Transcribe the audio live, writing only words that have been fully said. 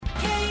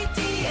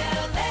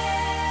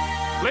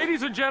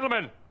Ladies and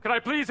gentlemen, can I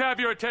please have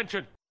your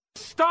attention?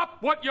 Stop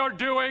what you're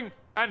doing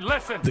and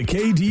listen. The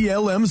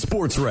KDLM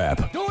Sports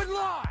Wrap. Do it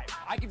live.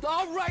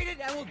 I'll write it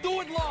and we'll do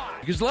it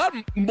live. There's a lot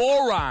of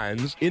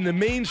morons in the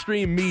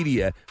mainstream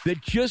media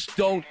that just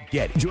don't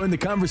get it. Join the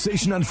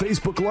conversation on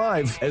Facebook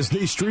Live as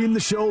they stream the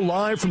show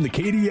live from the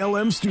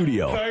KDLM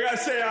studio. I gotta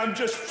say, I'm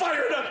just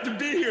fired up to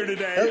be here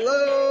today.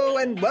 Hello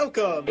and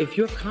welcome. If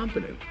you're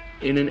competent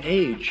in an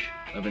age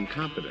of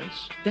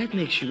incompetence, that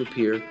makes you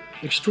appear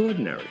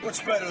extraordinary. What's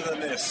better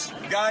than this?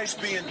 Guys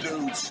being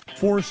dudes.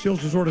 Forest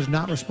Hills Resort is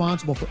not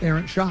responsible for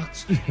errant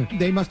shots.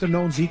 They must have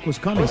known Zeke was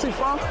coming. Where's he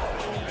from?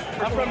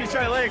 I'm from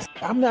Detroit Lakes.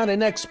 I'm not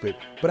an expert,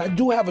 but I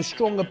do have a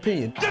strong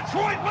opinion.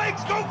 Detroit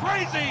Lakes, go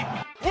crazy!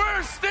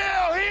 We're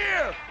still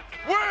here!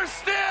 We're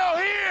still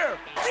here!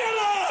 Get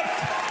up!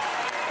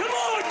 Come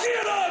on,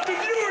 get up!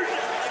 If you're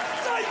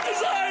psyched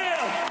as I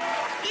am!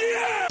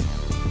 Yeah!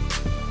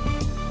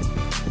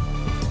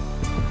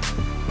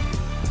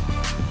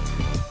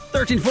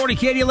 1340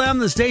 KDLM,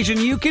 the station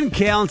you can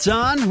count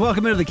on.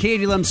 Welcome into the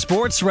KDLM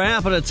Sports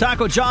Wrap on a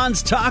Taco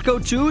John's Taco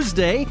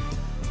Tuesday.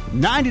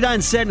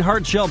 99-cent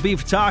hard-shell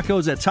beef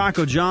tacos at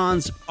Taco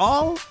John's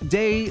all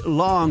day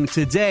long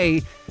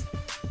today.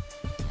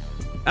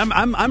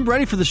 I'm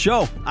ready for the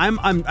show.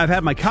 I've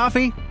had my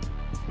coffee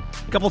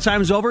a couple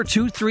times over,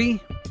 2, 3,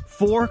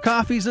 4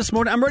 coffees this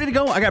morning. I'm ready to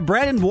go. I got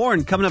Brandon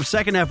Warren coming up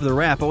second half of the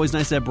wrap. Always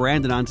nice to have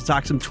Brandon on to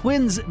talk some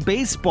Twins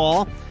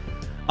baseball.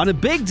 On a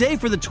big day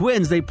for the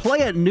Twins, they play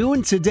at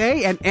noon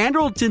today, and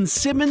Andrelton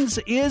Simmons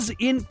is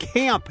in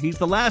camp. He's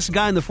the last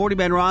guy in the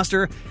 40-man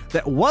roster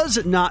that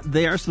was not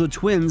there, so the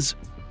Twins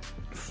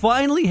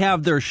finally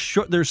have their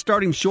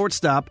starting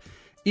shortstop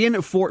in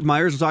Fort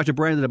Myers. We'll talk to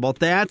Brandon about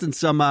that and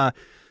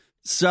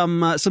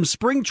some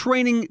spring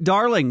training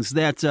darlings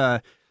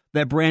that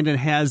Brandon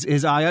has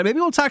his eye on. Maybe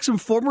we'll talk some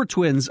former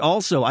Twins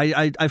also.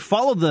 I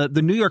follow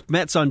the New York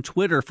Mets on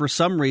Twitter for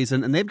some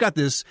reason, and they've got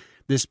this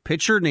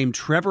pitcher named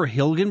Trevor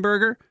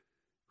Hilgenberger,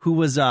 who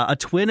was a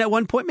Twin at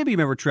one point. Maybe you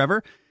remember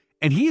Trevor.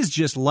 And he's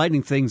just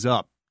lighting things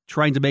up,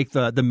 trying to make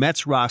the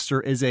Mets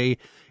roster as a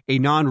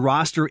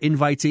non-roster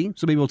invitee.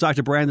 So maybe we'll talk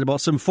to Brandon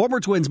about some former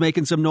Twins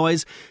making some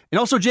noise. And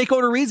also Jake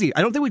Odorizzi.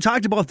 I don't think we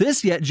talked about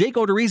this yet. Jake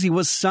Odorizzi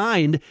was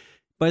signed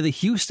by the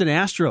Houston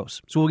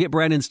Astros. So we'll get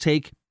Brandon's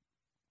take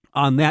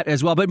on that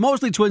as well. But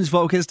mostly Twins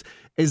focused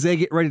as they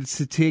get ready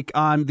to take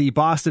on the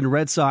Boston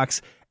Red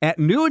Sox at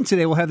noon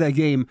today. We'll have that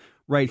game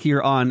right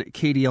here on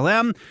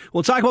KDLM.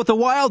 We'll talk about the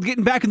Wild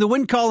getting back in the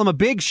win column, a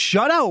big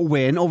shutout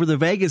win over the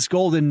Vegas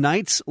Golden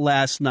Knights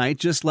last night,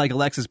 just like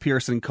Alexis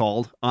Pearson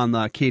called on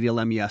the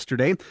KDLM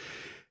yesterday.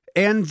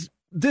 And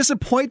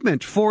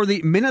disappointment for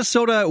the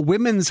Minnesota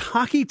women's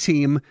hockey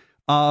team,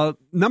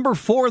 number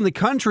 4 in the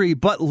country,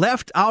 but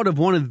left out of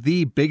one of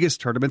the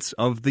biggest tournaments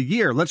of the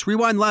year. Let's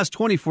rewind the last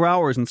 24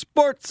 hours in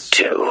sports.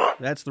 2.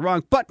 That's the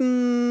wrong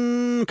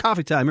button.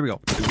 Coffee time. Here we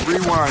go. It's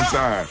rewind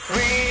time.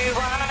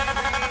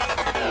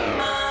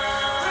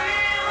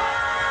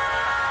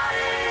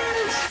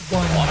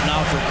 Off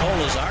now for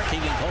Kolazar.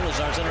 Keegan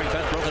Kolazar's entering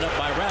pass broken up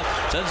by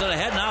Rath. Sends it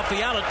ahead now.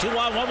 Fiala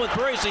 2-on-1 with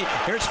Parisi.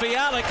 Here's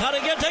Fiala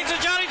cutting in, takes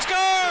a shot, he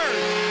scores!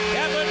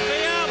 Kevin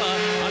Fiala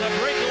on a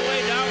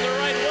breakaway down the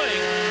right wing.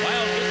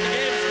 Wild gets the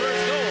game's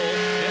first goal.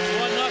 It's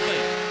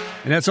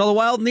 1-0. And that's all the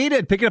Wild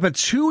needed. Picking up a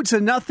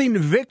 2-0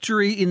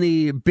 victory in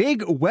the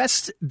big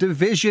West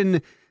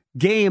Division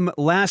game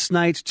last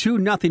night.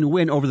 2-0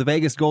 win over the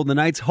Vegas Golden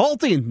Knights,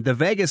 halting the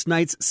Vegas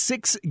Knights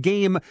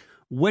 6-game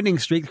winning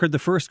streak. Heard the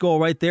first goal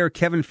right there.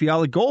 Kevin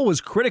Fiala. Goal was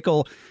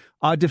critical.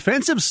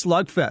 Defensive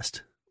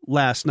slugfest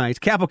last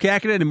night. Capo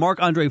Kakinen and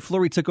Marc-Andre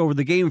Fleury took over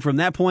the game from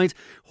that point,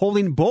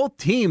 holding both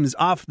teams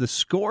off the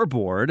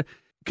scoreboard.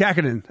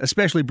 Kakinen,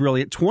 especially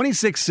brilliant.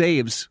 26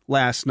 saves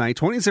last night.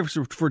 26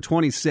 for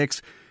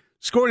 26.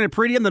 Scoring at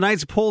Pretium, the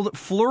Knights pulled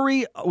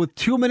Fleury with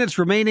 2 minutes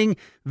remaining.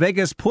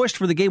 Vegas pushed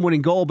for the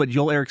game-winning goal, but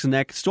Joel Eriksson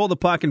Ek stole the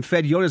puck and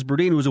fed Jonas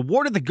Brodin, who was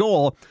awarded the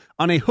goal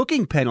on a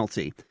hooking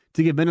penalty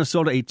to give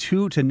Minnesota a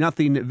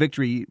 2-0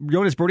 victory.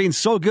 Jonas Brodin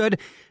so good,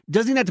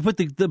 doesn't even have to put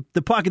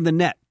the puck in the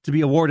net to be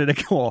awarded a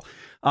goal.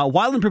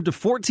 Wild improved to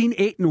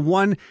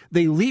 14-8-1.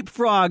 They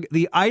leapfrog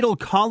the idle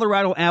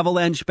Colorado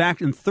Avalanche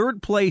back in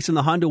third place in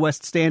the Honda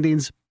West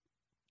standings.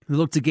 They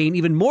look to gain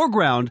even more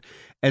ground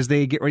as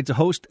they get ready to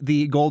host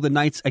the Golden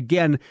Knights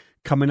again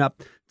coming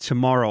up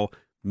tomorrow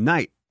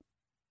night.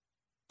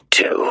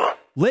 2.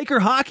 Laker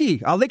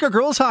hockey, Laker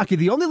girls hockey,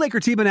 the only Laker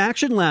team in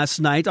action last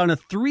night on a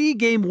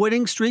 3-game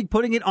winning streak,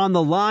 putting it on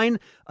the line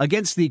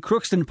against the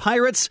Crookston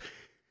Pirates.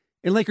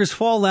 In Lakers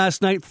fall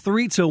last night,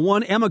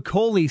 3-1. Emma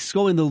Coley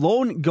scoring the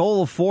lone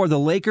goal for the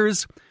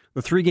Lakers.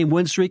 The 3-game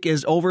win streak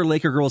is over.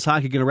 Laker girls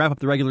hockey going to wrap up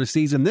the regular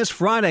season this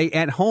Friday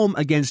at home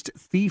against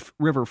Thief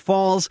River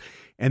Falls.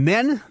 And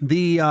then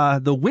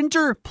the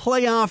winter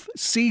playoff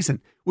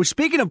season, which,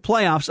 speaking of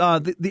playoffs,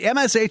 the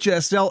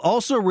MSHSL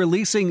also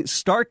releasing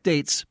start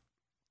dates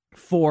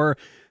for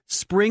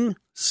spring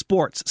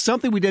sports,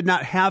 something we did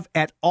not have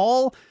at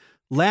all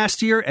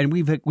last year, and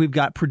we've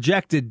got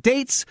projected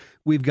dates,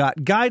 we've got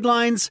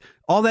guidelines,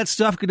 all that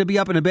stuff going to be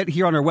up in a bit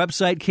here on our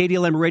website,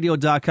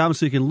 kdlmradio.com,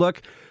 so you can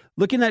look.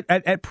 Looking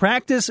at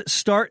practice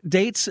start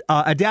dates,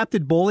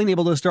 adapted bowling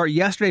able to start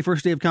yesterday.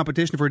 First day of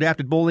competition for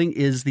adapted bowling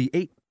is the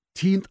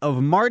 18th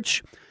of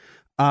March.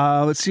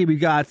 Let's see, we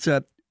got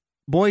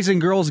boys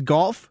and girls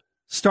golf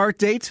start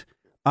date.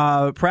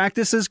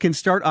 Practices can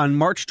start on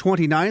March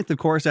 29th. Of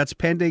course, that's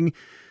pending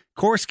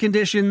course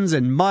conditions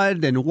and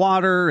mud and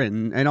water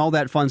and all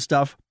that fun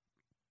stuff.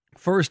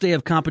 First day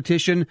of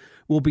competition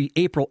will be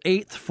April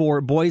 8th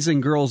for boys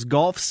and girls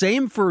golf.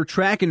 Same for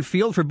track and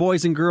field for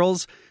boys and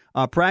girls.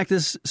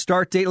 Practice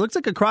start date, it looks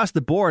like across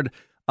the board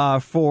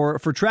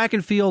for track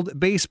and field,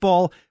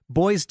 baseball,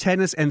 boys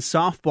tennis, and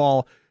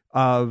softball.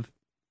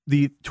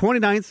 The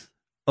 29th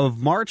of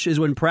March is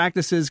when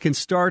practices can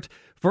start.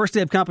 First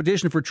day of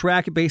competition for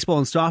track, baseball,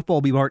 and softball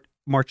will be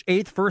March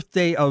 8th. First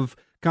day of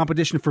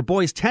competition for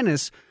boys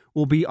tennis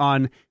will be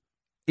on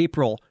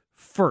April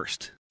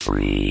 1st.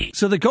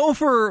 So the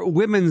Gopher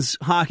women's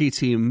hockey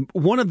team,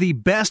 one of the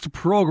best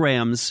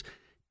programs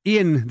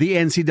in the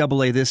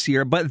NCAA this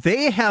year, but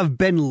they have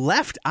been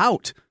left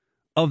out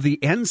of the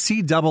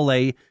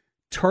NCAA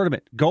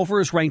tournament.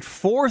 Gophers ranked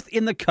 4th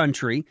in the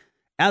country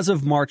as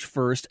of March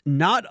 1st,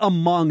 not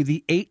among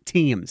the 8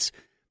 teams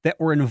that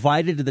were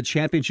invited to the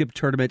championship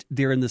tournament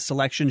during the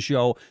selection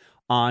show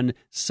on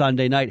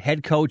Sunday night.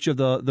 Head coach of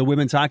the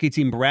women's hockey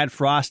team, Brad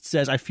Frost,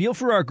 says, "I feel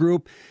for our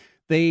group.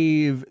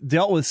 They've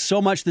dealt with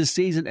so much this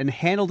season and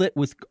handled it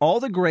with all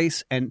the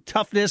grace and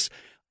toughness.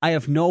 I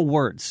have no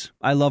words.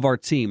 I love our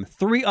team."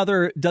 3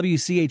 other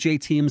WCHA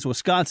teams,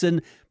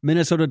 Wisconsin,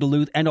 Minnesota,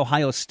 Duluth, and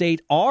Ohio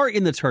State, are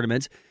in the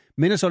tournament.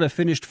 Minnesota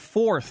finished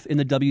 4th in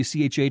the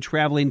WCHA,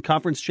 traveling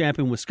conference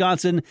champion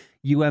Wisconsin,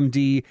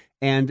 UMD,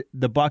 and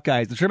the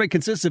Buckeyes. The tournament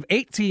consists of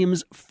 8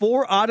 teams,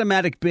 4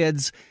 automatic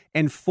bids,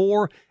 and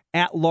 4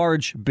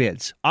 at-large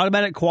bids.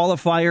 Automatic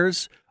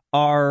qualifiers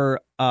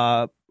are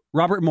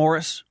Robert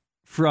Morris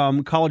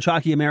from College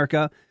Hockey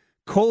America,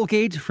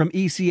 Colgate from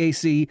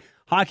ECAC,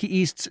 Hockey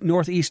East's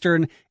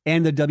Northeastern,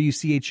 and the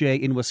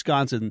WCHA in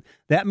Wisconsin.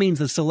 That means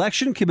the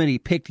selection committee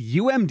picked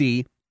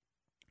UMD,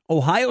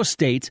 Ohio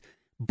State,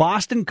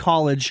 Boston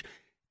College,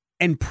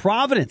 and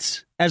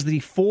Providence as the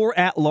 4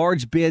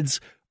 at-large bids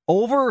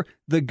over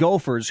the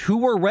Gophers, who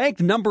were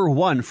ranked number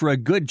 1 for a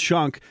good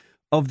chunk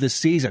of the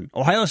season.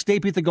 Ohio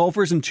State beat the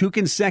Gophers in 2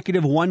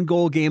 consecutive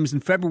 1-goal games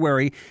in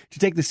February to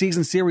take the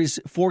season series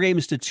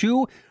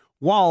 4-2,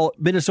 while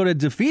Minnesota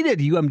defeated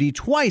UMD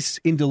twice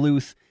in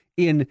Duluth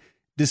in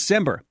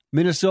December.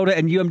 Minnesota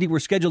and UMD were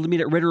scheduled to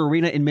meet at Ritter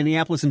Arena in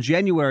Minneapolis in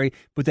January,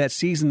 but that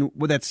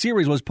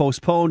series was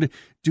postponed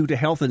due to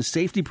health and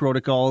safety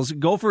protocols.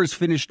 Gophers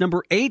finished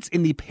number 8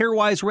 in the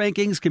pairwise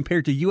rankings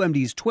compared to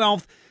UMD's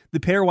 12th. The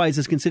pairwise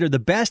is considered the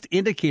best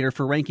indicator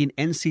for ranking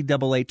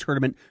NCAA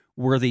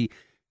tournament-worthy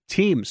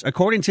teams.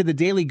 According to the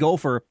Daily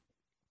Gopher,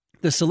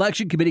 the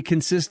selection committee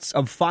consists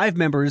of 5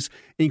 members,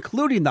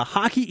 including the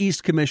Hockey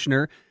East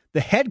commissioner,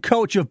 the head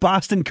coach of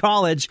Boston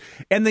College,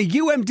 and the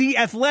UMD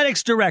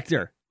athletics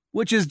director,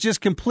 which is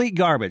just complete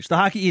garbage. The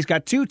Hockey East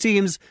got 2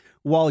 teams,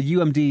 while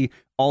UMD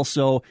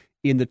also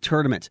in the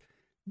tournament.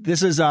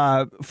 This is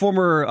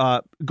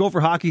former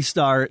Gopher hockey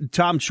star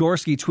Tom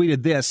Chorsky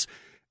tweeted this.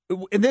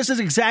 And this is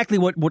exactly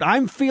what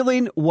I'm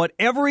feeling, what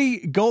every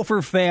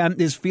Gopher fan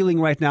is feeling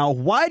right now.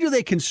 Why do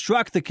they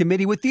construct the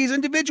committee with these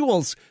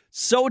individuals?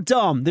 So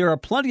dumb. There are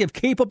plenty of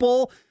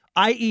capable,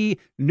 i.e.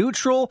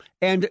 neutral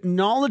and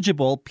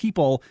knowledgeable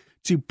people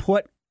to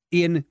put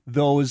in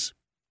those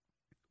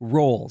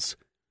roles.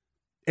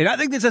 And I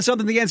think this is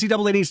something the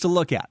NCAA needs to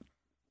look at.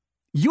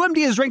 UMD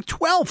is ranked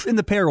 12th in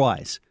the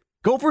pairwise.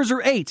 Gophers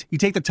are 8. You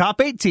take the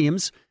top 8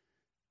 teams,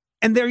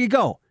 and there you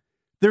go.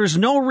 There's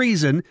no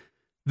reason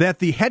that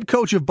the head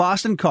coach of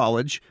Boston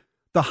College,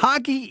 the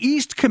Hockey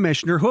East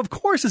commissioner, who of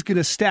course is going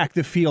to stack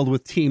the field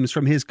with teams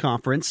from his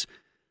conference,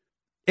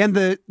 and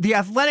the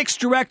athletics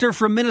director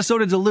from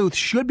Minnesota Duluth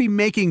should be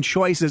making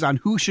choices on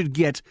who should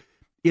get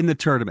in the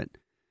tournament.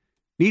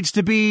 Needs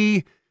to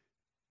be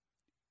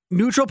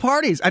neutral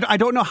parties. I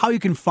don't know how you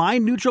can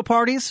find neutral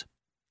parties,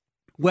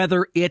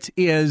 whether it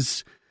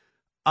is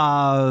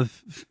I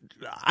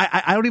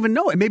don't even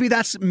know. Maybe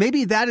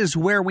that is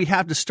where we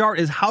have to start,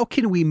 is how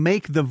can we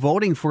make the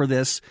voting for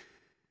this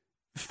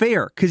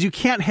fair? Because you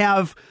can't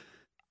have,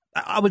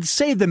 I would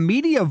say, the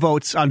media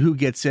votes on who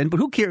gets in, but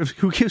who cares?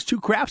 Who gives 2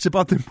 craps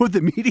about what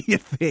the media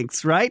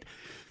thinks, right?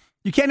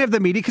 You can't have the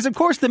media, because of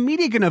course the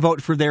media going to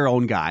vote for their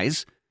own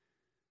guys.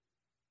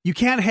 You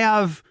can't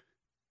have,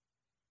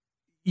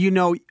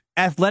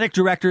 athletic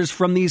directors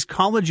from these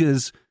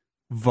colleges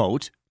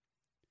vote.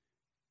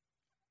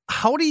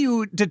 How do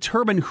you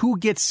determine who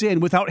gets in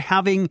without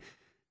having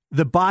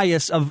the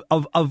bias of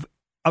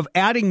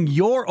adding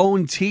your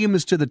own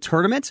teams to the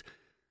tournament?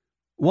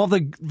 Well,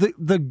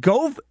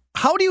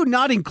 how do you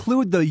not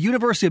include the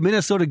University of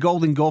Minnesota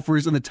Golden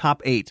Gophers in the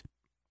top 8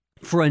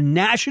 for a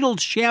national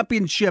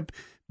championship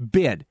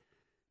bid?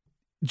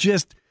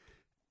 Just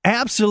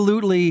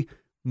absolutely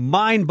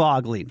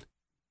mind-boggling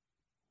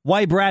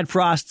why Brad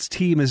Frost's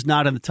team is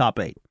not in the top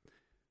 8.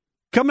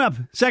 Coming up,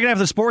 second half of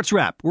the Sports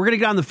Wrap, we're going to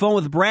get on the phone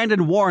with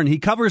Brandon Warren. He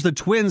covers the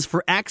Twins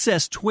for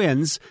Access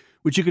Twins.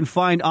 which you can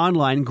find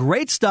online.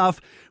 Great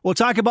stuff. We'll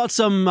talk about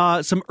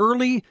some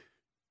early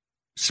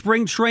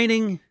spring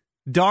training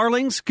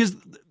darlings, because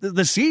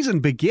the season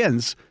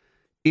begins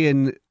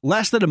in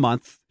less than a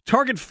month.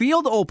 Target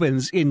Field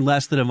opens in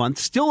less than a month.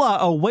 Still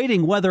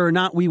awaiting whether or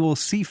not we will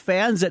see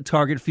fans at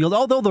Target Field,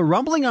 although the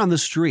rumbling on the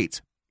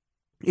street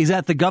is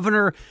that the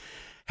governor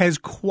has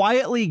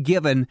quietly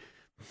given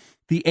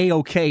the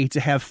A-OK to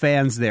have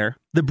fans there.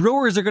 The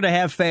Brewers are going to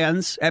have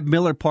fans at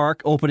Miller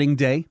Park opening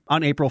day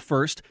on April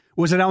 1st. It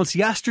was announced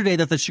yesterday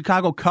that the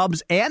Chicago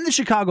Cubs and the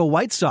Chicago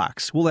White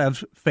Sox will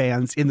have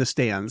fans in the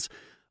stands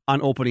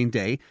on opening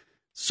day.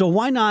 So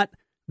why not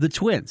the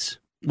Twins?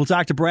 We'll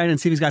talk to Brandon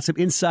and see if he's got some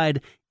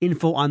inside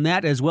info on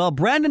that as well.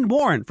 Brandon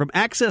Warren from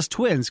Access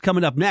Twins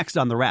coming up next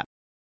on The Wrap.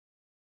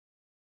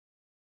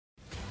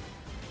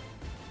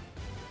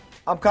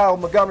 I'm Kyle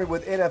Montgomery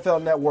with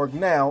NFL Network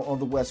Now on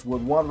the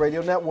Westwood One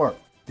Radio Network.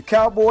 The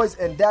Cowboys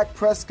and Dak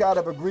Prescott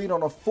have agreed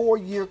on a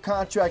 4-year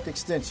contract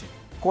extension.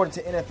 According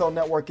to NFL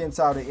Network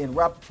insider Ian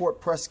Rappaport,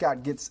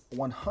 Prescott gets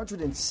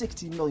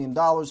 $160 million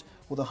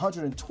with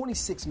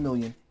 $126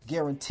 million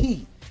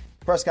guaranteed.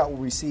 Prescott will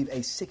receive a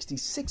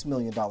 $66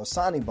 million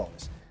signing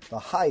bonus, the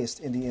highest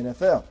in the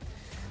NFL.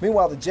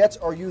 Meanwhile, the Jets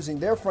are using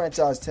their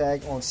franchise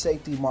tag on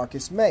safety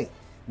Marcus May.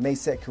 May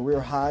set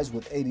career highs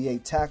with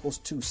 88 tackles,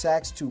 2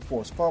 sacks, 2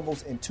 forced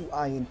fumbles, and 2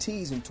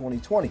 INTs in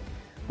 2020.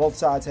 Both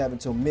sides have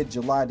until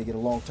mid-July to get a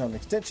long-term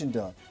extension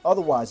done.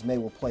 Otherwise, May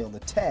will play on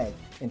the tag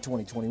in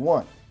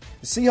 2021.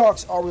 The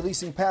Seahawks are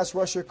releasing pass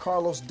rusher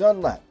Carlos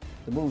Dunlap.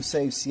 The move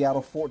saves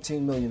Seattle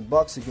 $14 million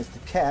against the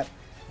cap.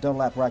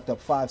 Dunlap racked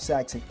up 5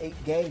 sacks in 8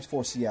 games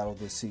for Seattle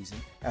this season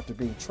after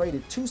being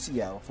traded to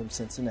Seattle from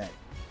Cincinnati.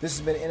 This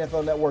has been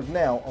NFL Network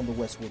Now on the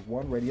Westwood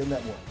One Radio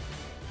Network.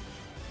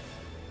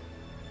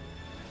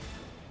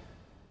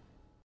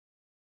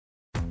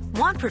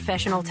 Want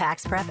professional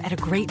tax prep at a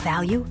great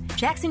value?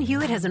 Jackson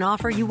Hewitt has an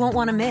offer you won't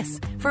want to miss.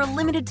 For a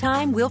limited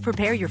time, we'll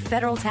prepare your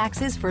federal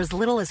taxes for as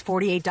little as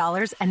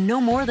 $48 and no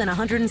more than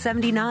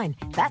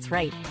 $179. That's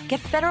right.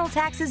 Get federal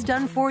taxes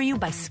done for you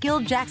by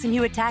skilled Jackson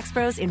Hewitt tax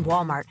pros in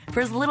Walmart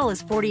for as little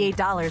as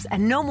 $48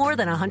 and no more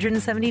than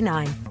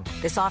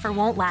 $179. This offer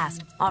won't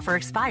last. Offer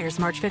expires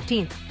March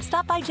 15th.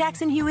 Stop by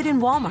Jackson Hewitt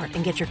in Walmart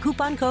and get your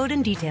coupon code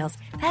and details.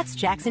 That's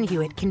Jackson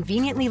Hewitt,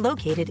 conveniently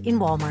located in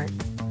Walmart.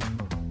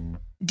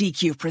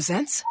 DQ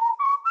presents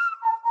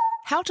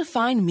How to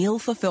Find Meal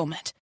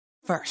Fulfillment.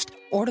 First,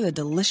 order the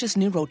delicious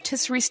new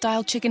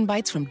rotisserie-style chicken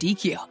bites from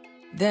DQ.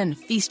 Then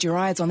feast your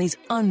eyes on these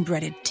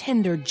unbreaded,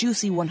 tender,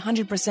 juicy,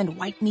 100%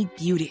 white meat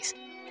beauties.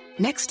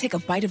 Next, take a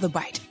bite of the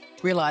bite.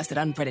 Realize that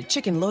unbreaded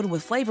chicken loaded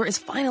with flavor is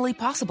finally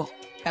possible.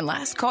 And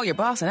last, call your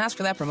boss and ask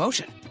for that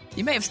promotion.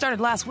 You may have started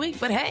last week,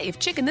 but hey, if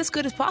chicken this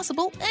good is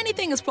possible,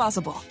 anything is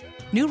possible.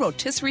 New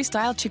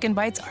rotisserie-style chicken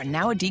bites are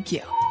now at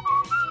DQ.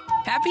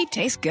 Happy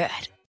tastes good.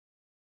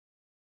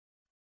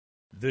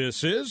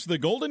 This is the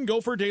Golden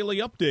Gopher Daily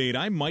Update.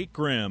 I'm Mike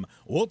Grimm.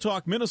 We'll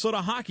talk Minnesota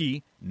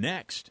hockey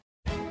next.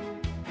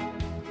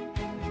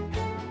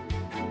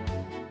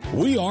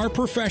 We are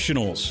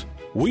professionals.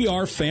 We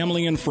are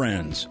family and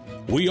friends.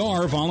 We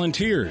are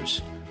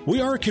volunteers.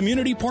 We are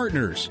community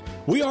partners.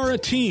 We are a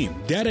team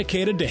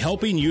dedicated to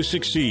helping you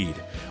succeed.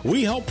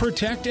 We help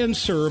protect and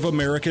serve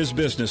America's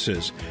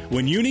businesses.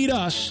 When you need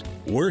us,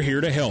 we're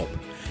here to help.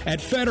 At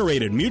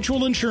Federated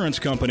Mutual Insurance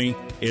Company,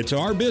 it's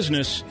our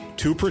business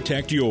to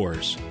protect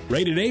yours.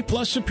 Rated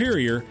A+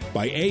 Superior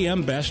by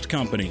AM Best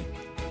Company.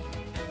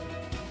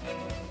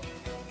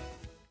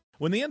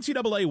 When the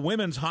NCAA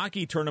Women's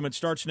Hockey Tournament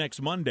starts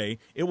next Monday,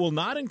 it will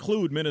not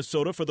include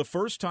Minnesota for the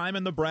first time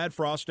in the Brad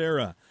Frost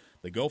era.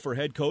 The Gopher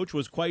head coach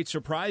was quite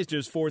surprised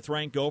his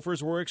 4th-ranked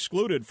Gophers were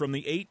excluded from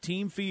the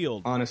 8-team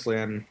field. Honestly,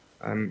 I'm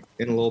in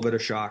a little bit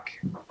of shock.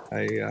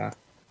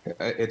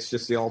 It's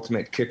just the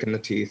ultimate kick in the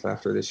teeth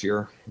after this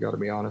year. Got to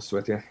be honest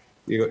with you.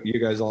 You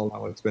guys all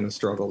know it's been a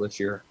struggle this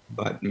year.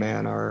 But,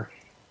 man,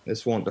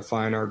 this won't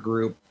define our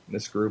group.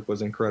 This group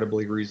was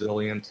incredibly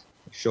resilient.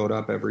 Showed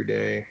up every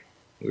day.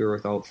 We were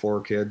without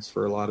 4 kids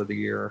for a lot of the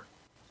year.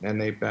 And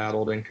they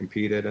battled and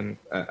competed, and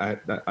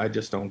I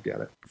just don't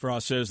get it.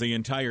 Frost says the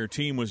entire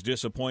team was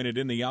disappointed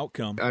in the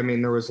outcome. I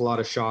mean, there was a lot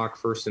of shock,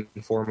 first and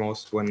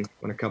foremost, when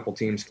a couple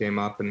teams came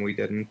up and we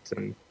didn't,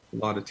 and a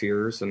lot of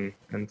tears and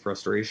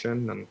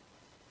frustration.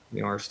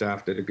 And, our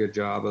staff did a good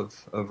job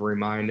of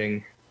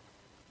reminding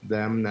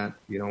them that,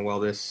 while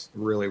this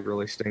really,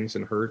 really stings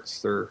and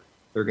hurts, they're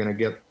going to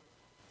get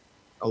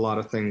a lot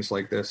of things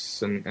like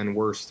this and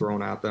worse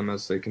thrown at them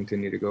as they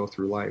continue to go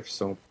through life.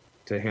 So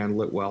to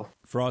handle it well.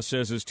 Frost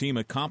says his team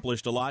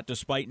accomplished a lot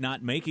despite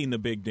not making the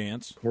big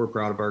dance. We're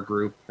proud of our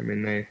group. I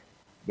mean, they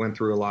went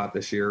through a lot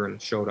this year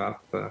and showed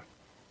up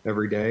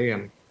every day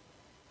and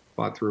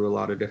fought through a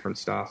lot of different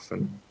stuff.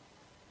 And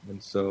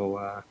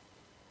so,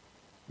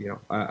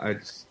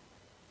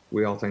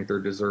 we all think they're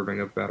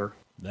deserving of better.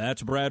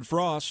 That's Brad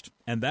Frost,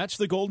 and that's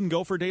the Golden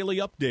Gopher Daily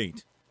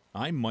Update.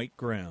 I'm Mike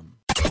Graham.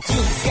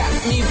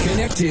 Got me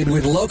connected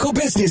with local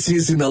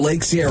businesses in the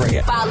Lakes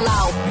area.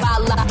 Follow.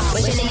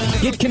 What's your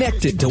name? Get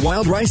connected to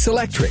Wild Rice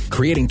Electric,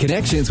 creating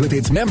connections with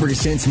its members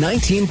since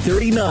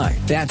 1939.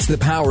 That's the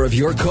power of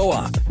your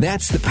co-op.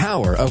 That's the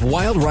power of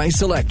Wild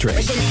Rice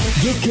Electric.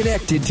 Get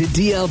connected to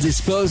DL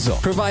Disposal,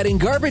 providing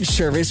garbage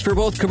service for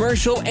both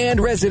commercial and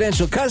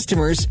residential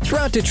customers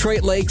throughout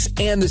Detroit Lakes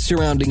and the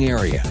surrounding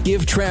area.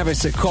 Give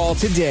Travis a call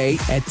today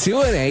at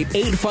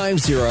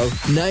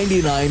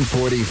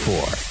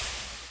 218-850-9944.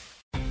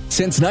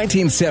 Since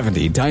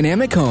 1970,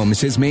 Dynamic Homes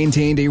has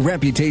maintained a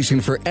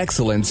reputation for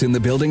excellence in the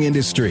building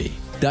industry.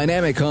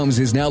 Dynamic Homes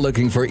is now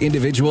looking for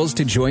individuals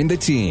to join the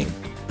team.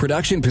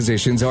 Production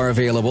positions are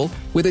available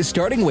with a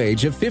starting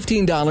wage of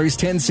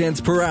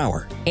 $15.10 per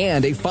hour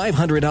and a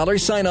 $500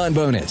 sign-on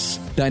bonus.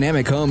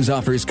 Dynamic Homes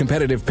offers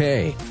competitive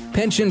pay,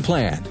 pension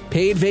plan,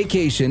 paid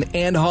vacation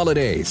and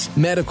holidays,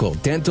 medical,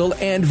 dental,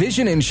 and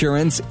vision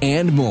insurance,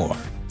 and more.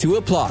 To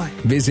apply,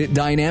 visit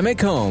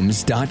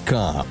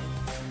dynamichomes.com.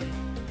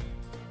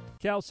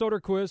 Cal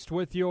Soderquist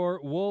with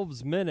your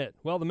Wolves Minute.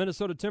 Well, the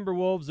Minnesota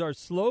Timberwolves are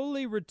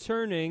slowly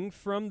returning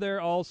from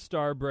their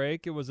All-Star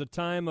break. It was a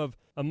time of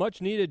a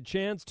much-needed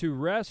chance to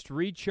rest,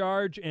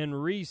 recharge,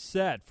 and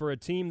reset for a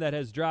team that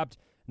has dropped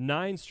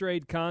 9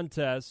 straight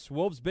contests.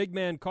 Wolves big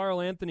man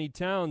Karl Anthony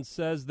Towns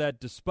says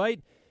that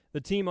despite the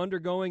team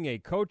undergoing a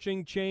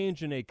coaching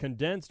change and a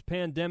condensed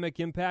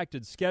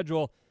pandemic-impacted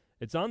schedule,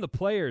 it's on the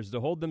players to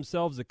hold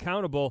themselves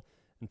accountable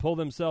and pull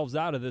themselves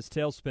out of this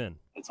tailspin.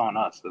 It's on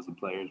us as the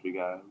players. We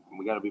got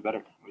to be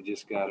better. We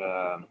just got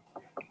to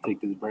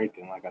take this break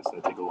and, like I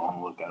said, take a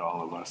long look at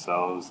all of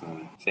ourselves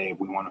and say if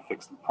we want to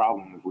fix the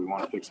problem. If we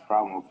want to fix the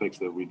problem, we'll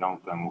fix it. If we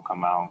don't, then we'll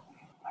come out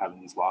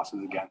having these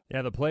losses again.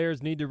 Yeah, the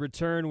players need to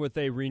return with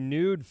a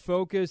renewed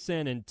focus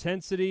and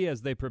intensity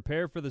as they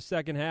prepare for the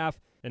second half.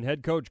 And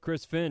head coach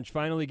Chris Finch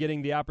finally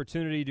getting the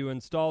opportunity to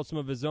install some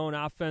of his own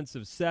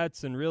offensive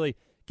sets and really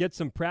get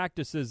some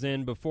practices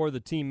in before the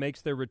team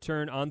makes their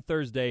return on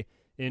Thursday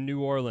in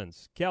New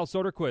Orleans. Cal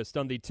Soderquist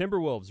on the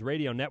Timberwolves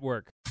Radio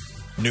Network.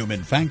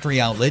 Newman Factory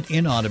Outlet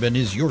in Audubon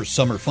is your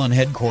summer fun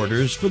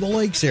headquarters for the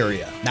Lakes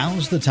area.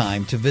 Now's the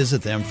time to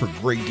visit them for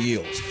great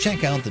deals.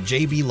 Check out the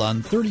J.B.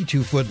 Lund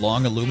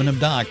 32-foot-long aluminum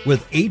dock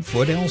with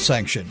 8-foot L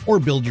section, or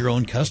build your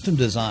own custom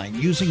design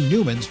using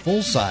Newman's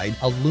full-side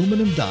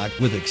aluminum dock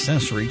with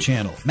accessory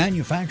channel,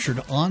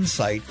 manufactured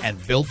on-site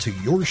and built to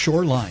your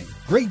shoreline.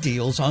 Great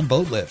deals on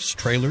boat lifts,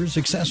 trailers,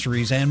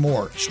 accessories, and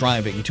more,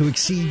 striving to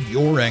exceed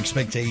your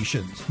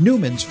expectations.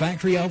 Newman's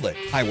Factory Outlet,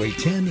 Highway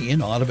 10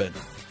 in Audubon.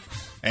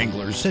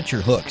 Anglers, set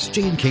your hooks.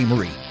 J&K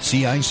Marine,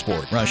 CI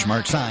Sport,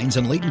 Rushmark Signs,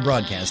 and Leighton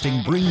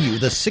Broadcasting bring you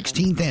the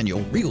 16th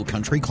Annual Real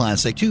Country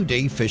Classic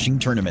 2-day fishing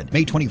tournament,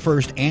 May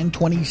 21st and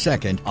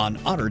 22nd on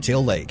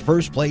Ottertail Lake.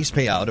 First place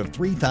payout of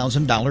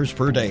 $3,000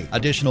 per day.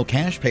 Additional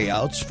cash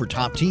payouts for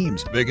top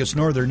teams, biggest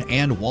northern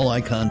and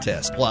walleye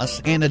contest,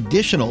 plus an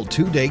additional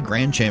 2-day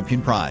grand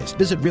champion prize.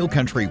 Visit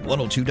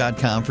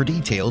realcountry102.com for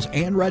details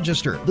and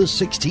register. The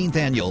 16th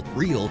Annual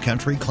Real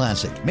Country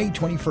Classic, May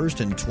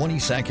 21st and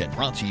 22nd.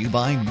 Brought to you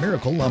by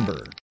Miracle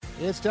Lumber.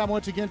 It's time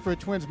once again for a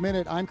Twins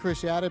Minute. I'm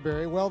Chris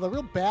Atterbury. Well, the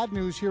real bad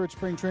news here at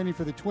spring training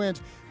for the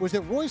Twins was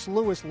that Royce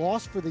Lewis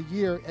lost for the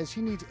year as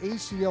he needs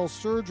ACL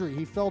surgery.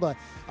 He felt a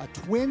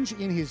twinge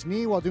in his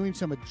knee while doing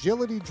some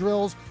agility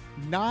drills,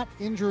 not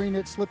injuring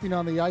it, slipping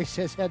on the ice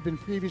as had been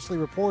previously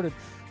reported.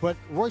 But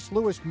Royce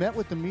Lewis met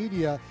with the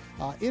media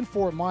in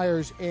Fort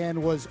Myers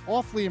and was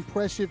awfully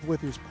impressive with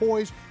his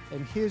poise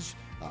and his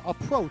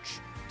approach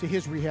to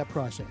his rehab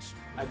process.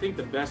 I think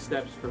the best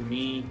steps for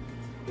me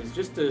is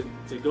just to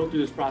go through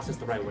this process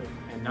the right way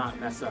and not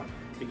mess up,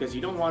 because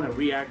you don't want to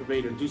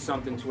re-aggravate or do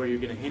something to where you're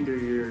going to hinder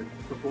your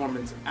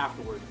performance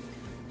afterward.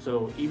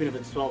 So even if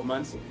it's 12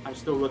 months, I'm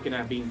still looking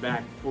at being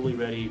back fully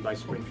ready by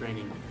spring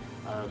training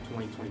of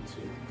 2022.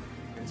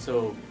 And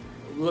so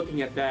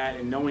looking at that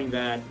and knowing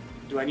that,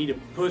 do I need to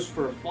push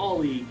for a fall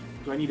league?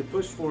 Do I need to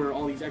push for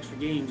all these extra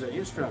games and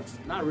instructs?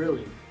 Not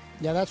really.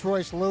 Yeah, that's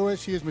Royce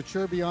Lewis. He is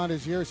mature beyond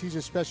his years. He's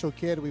a special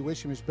kid. We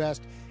wish him his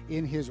best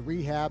in his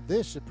rehab.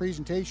 This is a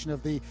presentation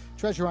of the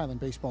Treasure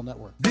Island Baseball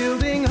Network.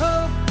 Building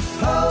hope,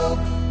 hope,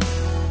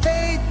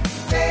 faith,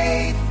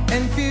 faith,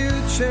 and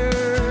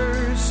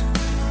futures.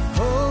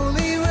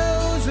 Holy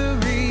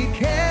Rosary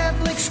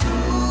Catholic School.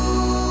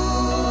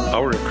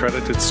 Our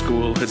accredited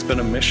school has been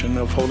a mission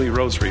of Holy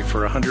Rosary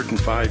for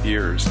 105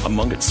 years.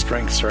 Among its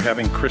strengths are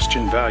having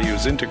Christian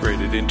values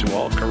integrated into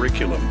all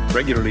curriculum,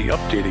 regularly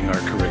updating our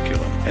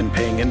curriculum, and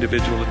paying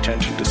individual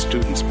attention to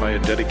students by a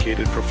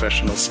dedicated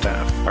professional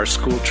staff. Our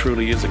school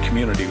truly is a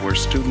community where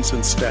students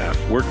and staff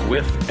work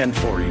with and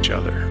for each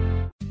other.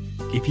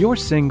 If you're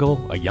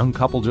single, a young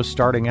couple just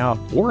starting out,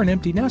 or an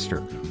empty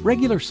nester,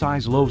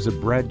 regular-sized loaves of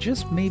bread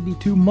just may be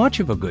too much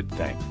of a good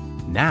thing.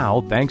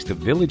 Now, thanks to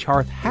Village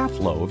Hearth Half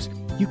Loaves,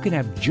 you can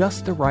have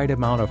just the right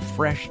amount of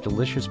fresh,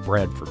 delicious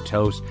bread for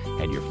toast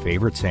and your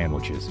favorite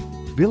sandwiches.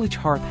 Village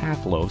Hearth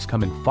Half Loaves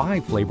come in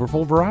 5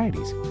 flavorful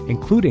varieties,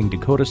 including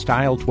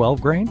Dakota-style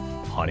 12-grain,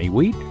 honey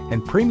wheat,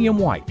 and premium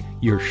white.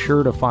 You're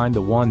sure to find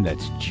the one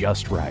that's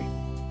just right.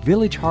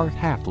 Village Hearth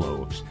half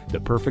loaves, the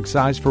perfect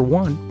size for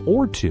 1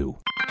 or 2.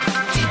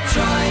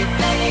 Detroit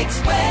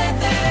Lakes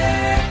weather.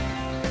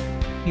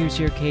 Here's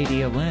your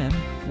KDLM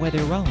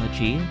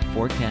weatherology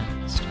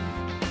forecast.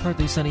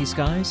 Partly sunny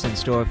skies in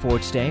store for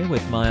today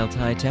with mild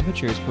high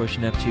temperatures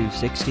pushing up to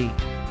 60.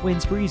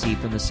 Winds breezy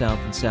from the south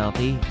and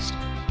southeast.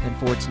 And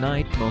for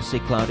tonight,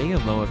 mostly cloudy, a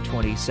low of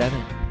 27.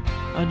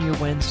 On your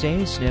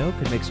Wednesday, snow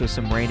could mix with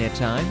some rain at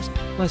times,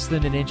 less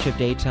than an inch of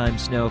daytime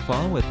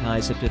snowfall with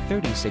highs up to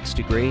 36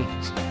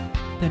 degrees.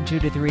 Then 2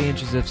 to 3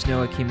 inches of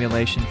snow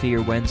accumulation for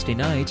your Wednesday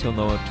night, a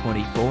low of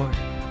 24.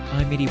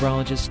 I'm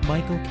meteorologist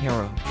Michael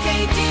Carroll.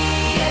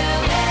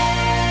 KDLM.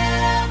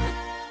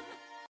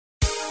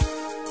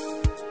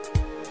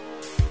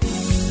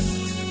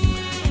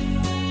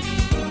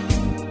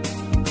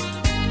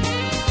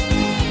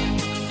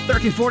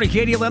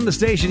 1340 KDLM, the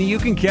station you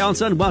can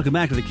count on. Welcome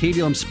back to the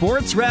KDLM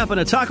Sports Wrap and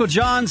a Taco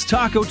John's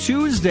Taco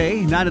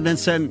Tuesday.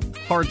 99-cent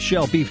hard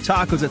shell beef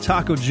tacos at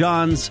Taco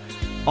John's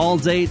all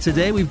day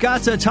today. We've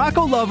got a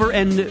taco lover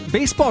and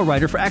baseball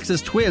writer for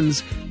Access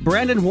Twins,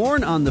 Brandon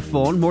Warren, on the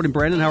phone. Morning,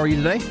 Brandon. How are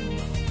you today?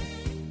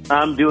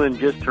 I'm doing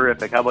just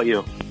terrific. How about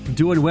you?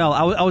 Doing well.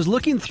 I was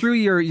looking through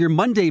your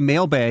Monday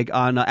mailbag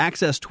on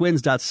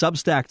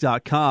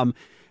accesstwins.substack.com,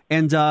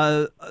 and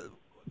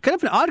kind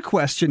of an odd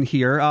question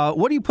here.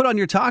 What do you put on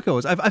your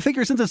tacos? I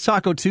figure since it's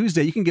Taco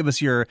Tuesday, you can give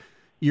us your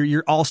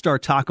all-star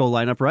taco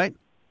lineup, right?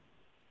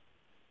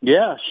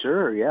 Yeah,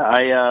 sure.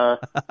 Yeah,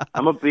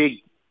 I'm a big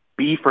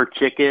beef or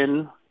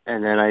chicken,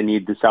 and then I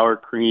need the sour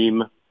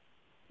cream,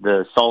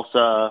 the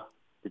salsa,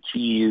 the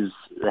cheese,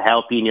 the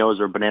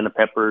jalapenos or banana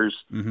peppers,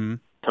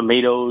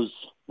 tomatoes,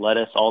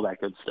 lettuce, all that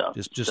good stuff.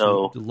 Just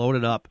load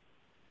it up.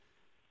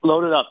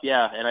 Load it up,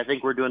 yeah. And I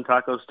think we're doing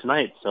tacos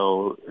tonight,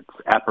 so it's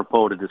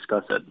apropos to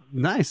discuss it.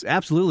 Nice,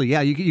 absolutely, yeah.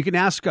 You can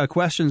ask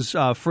questions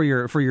for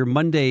your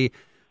Monday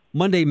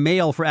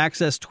mail for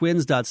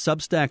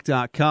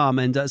accesstwins.substack.com,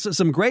 and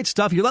some great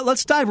stuff.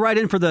 Let's dive right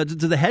in to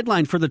the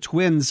headline for the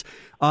Twins.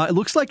 It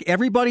looks like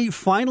everybody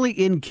finally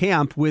in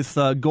camp with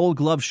Gold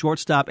Glove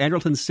shortstop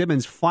Andrelton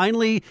Simmons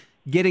finally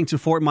getting to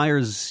Fort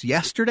Myers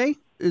yesterday.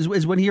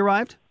 Is when he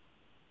arrived.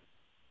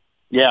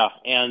 Yeah,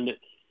 and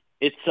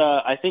it's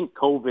I think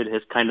COVID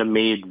has kind of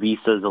made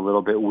visas a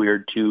little bit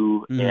weird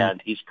too,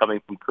 and he's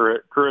coming from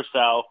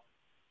Curacao,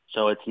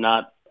 so it's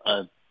not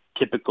a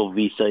typical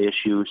visa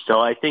issue. So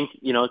I think,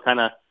 kind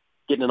of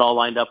getting it all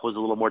lined up was a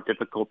little more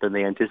difficult than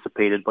they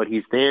anticipated, but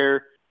he's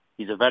there.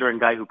 He's a veteran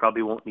guy who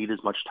probably won't need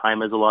as much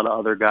time as a lot of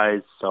other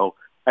guys, so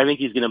I think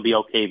he's going to be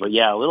okay. But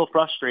yeah, a little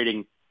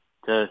frustrating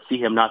to see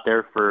him not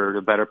there for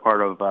the better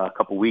part of a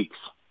couple weeks.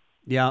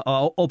 Yeah,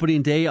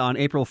 opening day on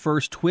April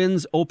 1st.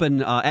 Twins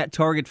open at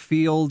Target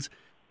Field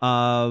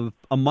a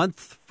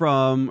month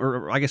from,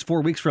 or I guess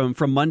 4 weeks from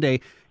Monday.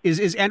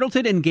 Is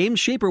Andrelton in game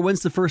shape, or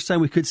when's the first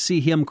time we could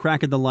see him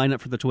cracking the lineup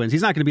for the Twins?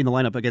 He's not going to be in the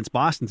lineup against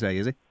Boston today,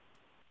 is he?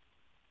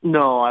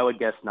 No, I would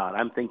guess not.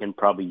 I'm thinking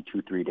probably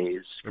 2-3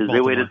 days, because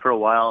they waited for a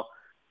while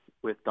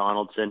with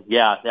Donaldson.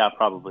 Yeah,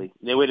 probably.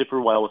 They waited for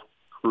a while with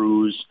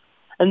Cruz.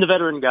 And the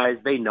veteran guys,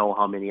 they know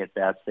how many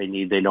at-bats they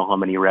need. They know how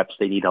many reps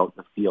they need out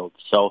in the field.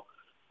 So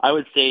I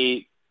would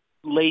say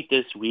late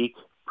this week,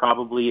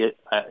 probably.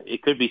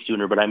 It could be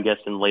sooner, but I'm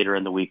guessing later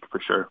in the week for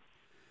sure.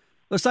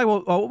 Let's talk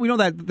about, we know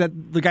that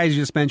the guys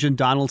you just mentioned,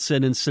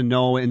 Donaldson and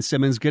Sano and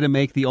Simmons, going to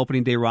make the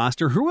opening day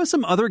roster. Who are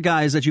some other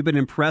guys that you've been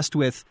impressed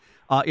with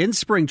in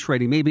spring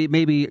training?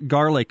 Maybe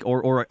Garlick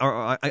or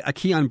a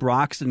Keon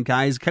Broxton,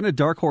 guys, kind of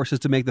dark horses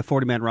to make the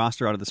 40-man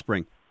roster out of the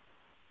spring.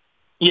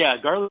 Yeah,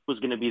 Garlick was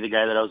going to be the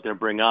guy that I was going to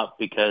bring up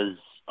because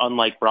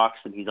unlike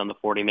Broxton, he's on the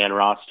 40-man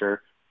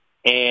roster.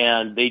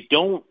 And they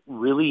don't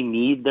really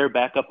need their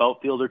backup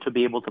outfielder to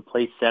be able to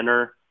play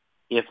center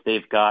if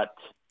they've got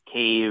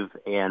Cave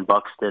and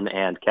Buxton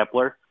and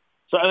Kepler.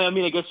 So, I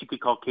mean, I guess you could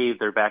call Cave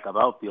their backup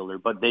outfielder,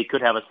 but they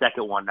could have a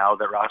second one now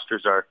that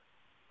rosters are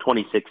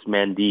 26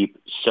 men deep.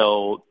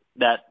 So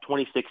that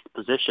 26th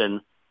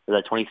position, or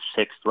that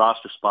 26th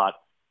roster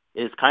spot,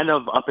 is kind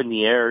of up in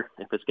the air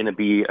if it's going to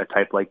be a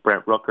type like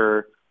Brent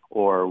Rooker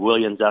or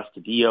Williams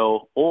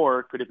Astudillo,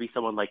 or could it be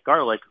someone like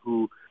Garlick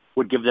who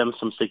would give them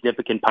some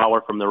significant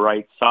power from the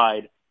right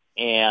side.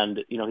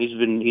 And,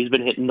 he's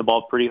been hitting the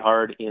ball pretty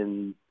hard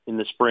in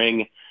the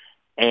spring,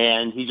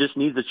 and he just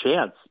needs a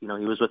chance. He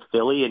was with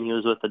Philly and he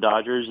was with the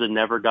Dodgers and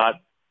never got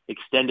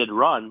extended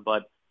run,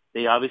 but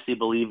they obviously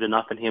believed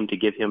enough in him to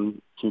give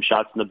him some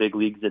shots in the big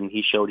leagues, and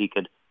he showed he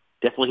could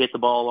definitely hit the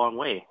ball a long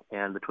way.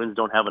 And the Twins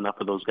don't have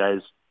enough of those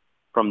guys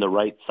from the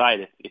right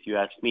side, if you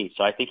ask me.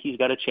 So I think he's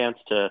got a chance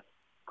to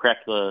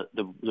crack the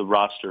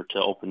roster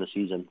to open the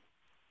season.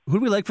 Who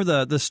do we like for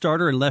the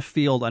starter in left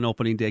field on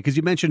opening day? Because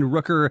you mentioned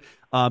Rooker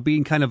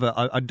being kind of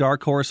a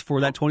dark horse for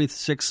that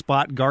 26th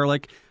spot.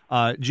 Garlick,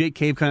 Jake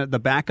Cave, kind of the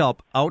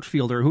backup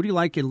outfielder. Who do you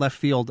like in left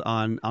field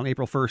on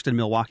April 1st in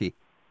Milwaukee?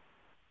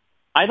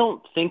 I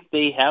don't think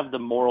they have the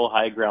moral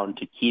high ground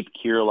to keep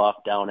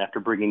Kirilloff down after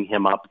bringing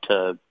him up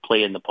to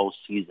play in the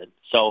postseason.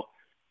 So,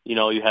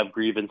 you have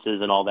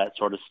grievances and all that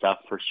sort of stuff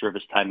for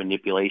service time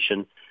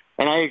manipulation.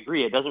 And I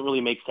agree, it doesn't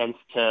really make sense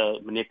to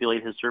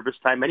manipulate his service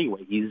time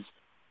anyway. He's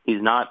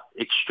He's not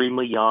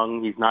extremely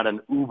young. He's not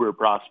an uber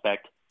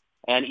prospect.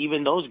 And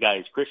even those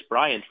guys, Chris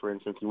Bryant, for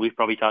instance, and we've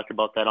probably talked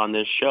about that on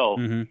this show,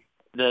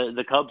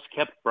 the Cubs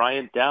kept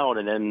Bryant down,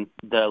 and then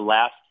the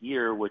last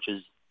year, which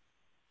is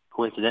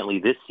coincidentally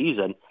this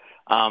season,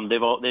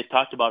 they've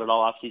talked about it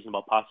all offseason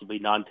about possibly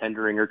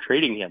non-tendering or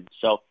trading him.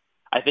 So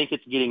I think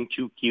it's getting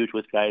too cute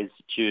with guys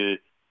to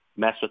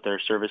mess with their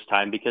service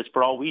time, because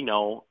for all we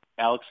know,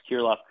 Alex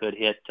Kirilloff could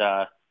hit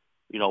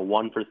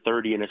 1 for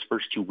 30 in his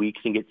first 2 weeks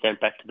and get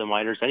sent back to the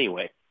minors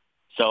anyway.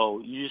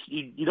 So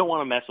you don't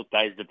want to mess with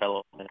guys'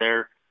 development.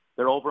 Their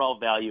overall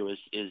value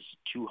is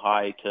too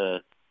high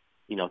to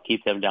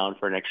keep them down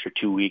for an extra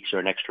 2 weeks or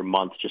an extra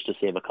month just to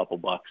save a couple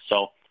bucks.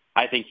 So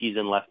I think he's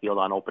in left field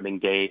on opening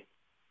day,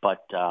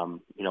 but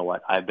you know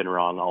what? I've been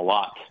wrong a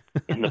lot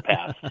in the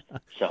past,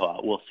 so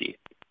we'll see.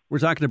 We're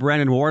talking to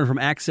Brandon Warren from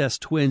Access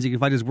Twins. You can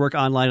find his work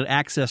online at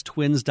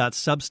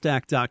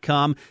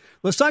accesstwins.substack.com.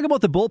 Let's talk about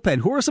the bullpen.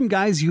 Who are some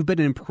guys you've been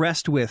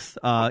impressed with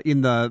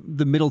in the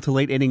middle to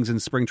late innings in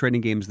spring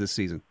training games this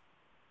season?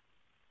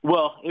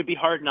 Well, it'd be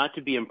hard not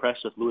to be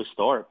impressed with Lewis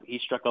Thorpe. He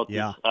struck out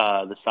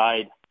the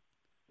side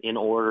in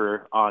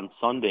order on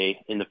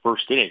Sunday in the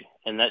first inning,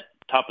 and that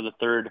top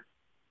third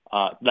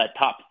of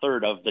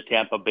the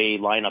Tampa Bay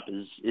lineup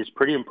is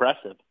pretty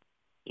impressive.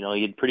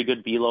 He had pretty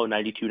good velo,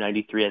 92,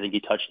 93. I think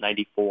he touched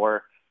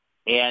 94.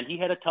 And he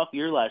had a tough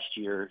year last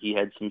year. He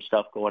had some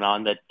stuff going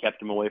on that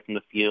kept him away from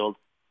the field.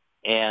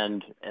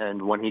 And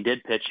when he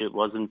did pitch, it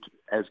wasn't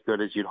as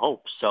good as you'd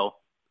hope. So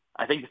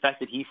I think the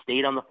fact that he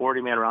stayed on the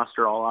 40-man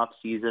roster all off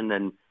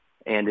season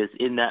and is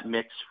in that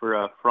mix for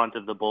a front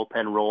of the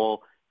bullpen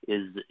role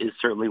is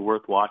certainly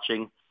worth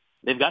watching.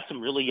 They've got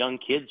some really young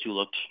kids who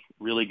looked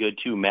really good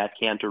too. Matt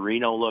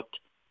Cantorino looked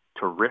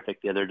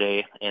terrific the other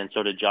day, and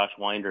so did Josh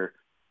Winder.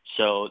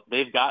 So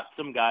they've got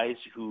some guys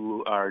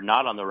who are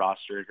not on the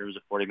roster in terms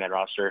of 40-man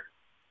roster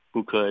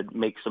who could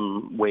make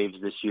some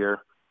waves this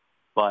year.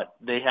 But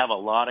they have a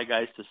lot of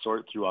guys to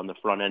sort through on the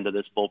front end of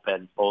this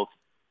bullpen, both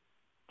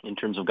in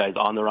terms of guys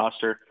on the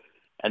roster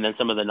and then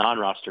some of the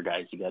non-roster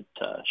guys. You got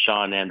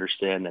Sean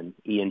Anderson and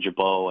Ian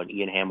Jabot and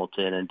Ian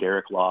Hamilton and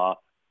Derek Law,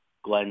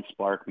 Glenn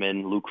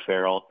Sparkman, Luke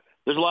Farrell.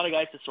 There's a lot of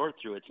guys to sort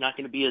through. It's not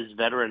going to be as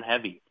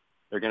veteran-heavy.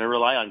 They're going to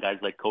rely on guys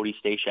like Cody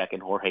Stashak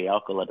and Jorge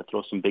Alcala to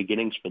throw some big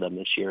innings for them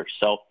this year.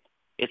 So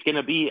it's going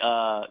to be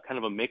kind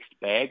of a mixed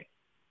bag,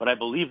 but I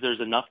believe there's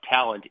enough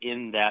talent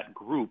in that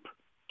group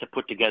to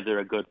put together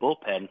a good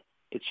bullpen.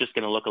 It's just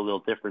going to look a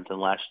little different than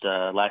last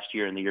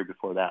year and the year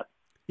before that.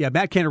 Yeah,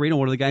 Matt Cantorino,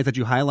 one of the guys that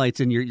you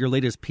highlight in your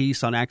latest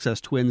piece on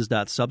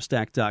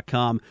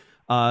accesstwins.substack.com.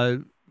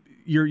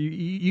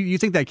 You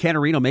think that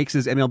Cantorino makes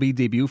his MLB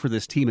debut for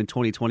this team in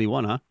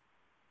 2021, huh?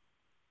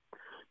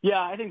 Yeah,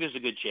 I think there's a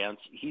good chance.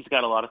 He's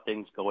got a lot of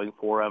things going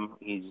for him.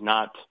 He's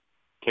not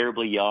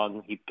terribly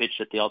young. He pitched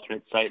at the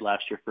alternate site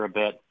last year for a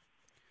bit,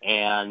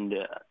 and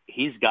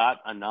he's got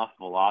enough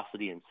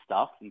velocity and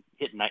stuff. He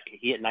hit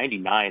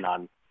 99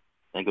 on,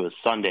 I think it was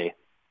Sunday,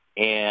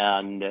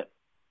 and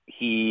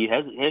he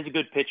has a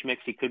good pitch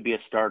mix. He could be a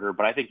starter,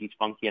 but I think he's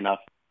funky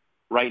enough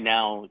right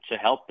now to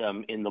help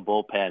them in the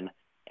bullpen,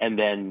 and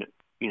then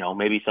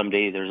maybe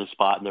someday there's a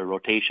spot in their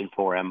rotation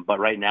for him. But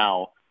right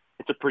now,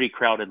 it's a pretty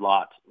crowded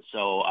lot.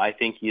 So I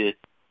think you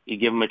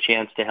give him a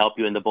chance to help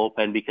you in the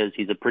bullpen because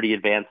he's a pretty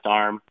advanced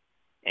arm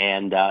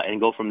and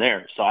go from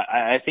there. So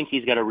I think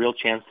he's got a real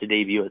chance to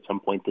debut at some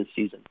point this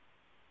season.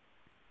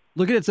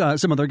 Looking at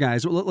some other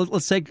guys,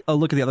 let's take a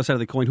look at the other side of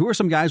the coin. Who are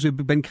some guys who've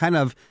been kind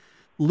of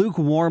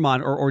lukewarm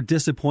on or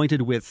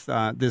disappointed with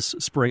this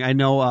spring? I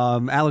know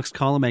Alex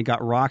Colomé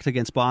got rocked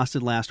against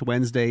Boston last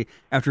Wednesday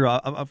after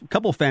a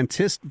couple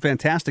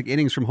fantastic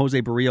innings from Jose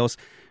Barrios.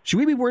 Should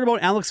we be worried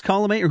about Alex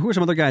Colomé, or who are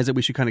some other guys that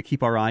we should kind of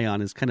keep our eye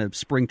on as kind of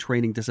spring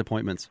training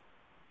disappointments?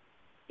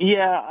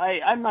 Yeah,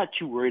 I'm not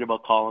too worried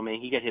about Colomé.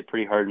 He got hit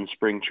pretty hard in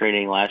spring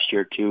training last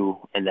year too,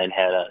 and then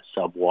had a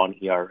sub-1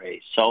 ERA.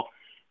 So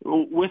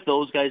with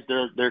those guys,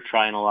 they're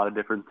trying a lot of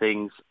different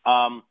things.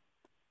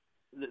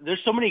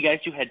 There's so many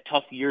guys who had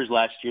tough years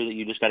last year that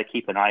you just got to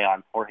keep an eye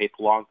on. Jorge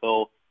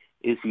Polanco,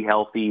 is he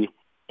healthy,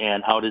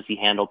 and how does he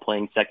handle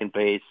playing second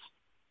base?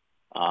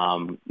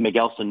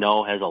 Miguel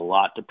Sano has a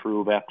lot to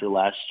prove after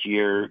last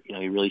year.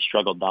 He really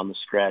struggled down the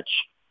stretch.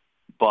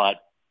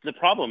 But the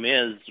problem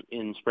is,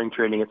 in spring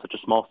training, it's such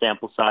a small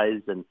sample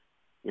size, and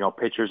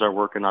pitchers are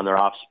working on their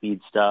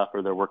off-speed stuff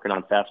or they're working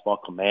on fastball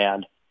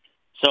command.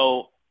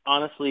 So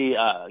honestly,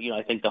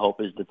 I think the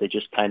hope is that they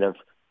just kind of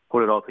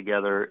put it all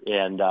together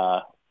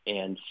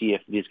and see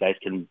if these guys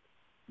can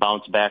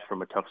bounce back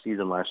from a tough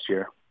season last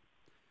year.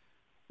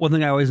 One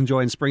thing I always enjoy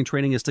in spring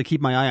training is to keep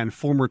my eye on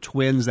former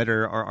Twins that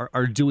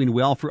are doing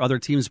well for other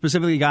teams,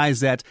 specifically guys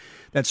that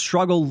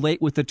struggled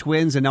late with the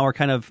Twins and now are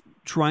kind of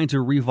trying to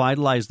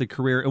revitalize the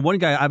career. And one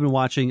guy I've been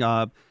watching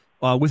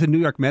with the New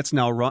York Mets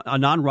now, a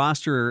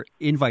non-roster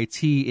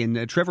invitee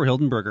in Trevor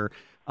Hildenberger.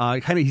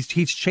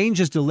 He's changed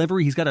his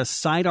delivery. He's got a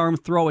sidearm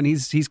throw, and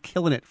he's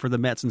killing it for the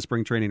Mets in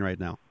spring training right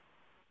now.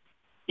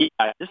 Yeah,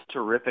 just a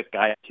terrific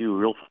guy too.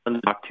 Real fun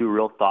to talk to,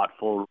 real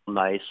thoughtful, real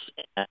nice.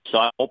 And so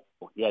I hope,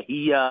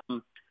 he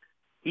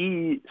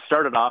he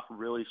started off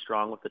really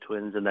strong with the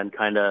Twins and then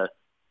kind of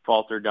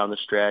faltered down the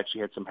stretch. He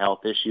had some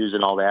health issues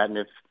and all that.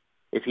 And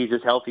if he's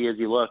as healthy as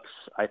he looks,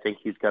 I think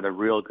he's got a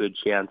real good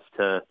chance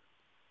to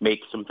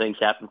make some things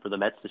happen for the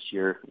Mets this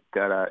year.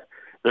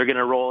 They're going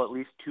to roll at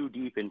least 2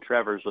 deep in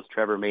Trevor's with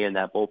Trevor May in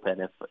that bullpen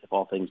if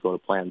all things go to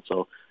plan.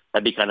 So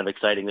that'd be kind of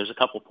exciting. There's a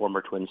couple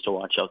former Twins to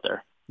watch out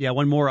there. Yeah,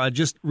 one more.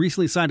 Just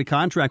recently signed a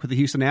contract with the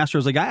Houston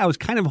Astros. A guy I was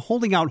kind of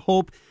holding out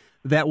hope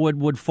that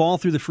would fall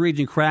through the free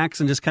agent cracks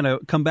and just kind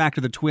of come back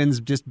to the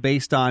Twins just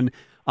based on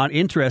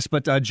interest.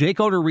 But Jake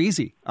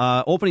Odorizzi,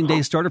 opening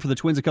day starter for the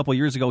Twins a couple of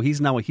years ago. He's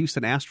now a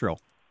Houston Astro.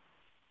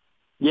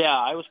 Yeah,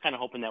 I was kind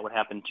of hoping that would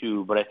happen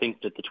too, but I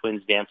think that the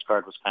Twins' dance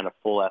card was kind of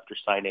full after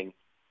signing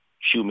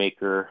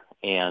Shoemaker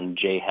and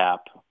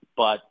J-Happ.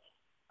 But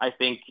I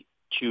think,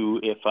 too,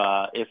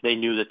 if they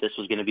knew that this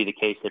was going to be the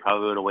case, they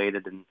probably would have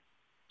waited and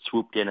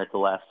swooped in at the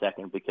last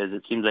second, because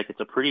it seems like it's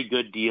a pretty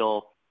good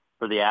deal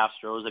for the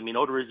Astros. I mean,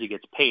 Odorizzi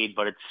gets paid,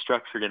 but it's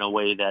structured in a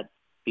way that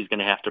he's going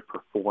to have to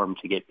perform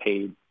to get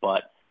paid.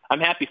 But I'm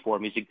happy for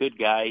him. He's a good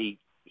guy.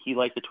 He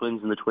liked the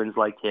Twins, and the Twins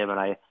liked him,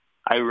 and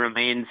I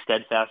remain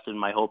steadfast in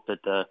my hope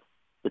that the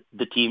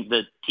team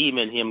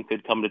and him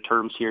could come to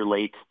terms here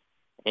late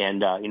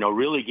and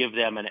really give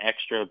them an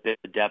extra bit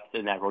of depth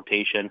in that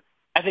rotation.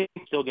 I think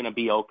it's still going to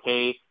be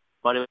okay,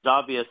 but it was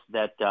obvious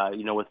that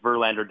with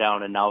Verlander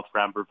down and now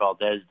Framber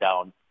Valdez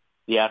down,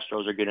 the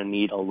Astros are going to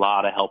need a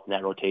lot of help in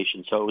that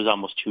rotation. So it was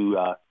almost too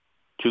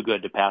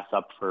good to pass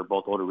up for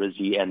both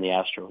Odorizzi and the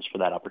Astros for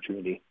that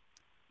opportunity.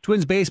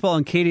 Twins baseball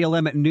on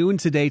KDLM at noon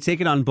today,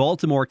 taking on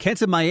Baltimore.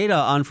 Kenta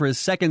Maeda on for his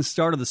second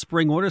start of the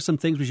spring. What are some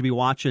things we should be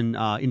watching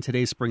in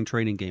today's spring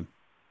training game?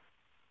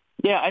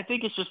 Yeah, I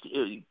think it's just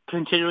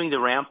continuing the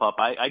ramp up.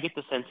 I get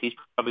the sense he's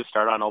probably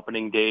start on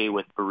opening day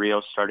with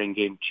Barrios starting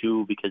game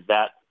 2, because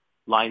that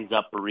lines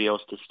up Barrios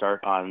to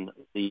start on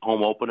the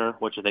home opener,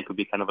 which I think would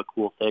be kind of a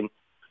cool thing.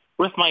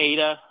 With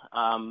Maeda,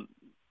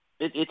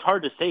 it's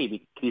hard to say,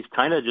 because he's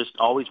kind of just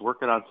always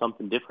working on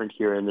something different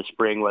here in the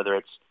spring, whether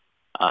it's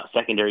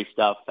secondary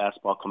stuff,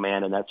 fastball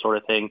command, and that sort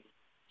of thing.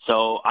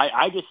 So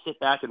I just sit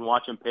back and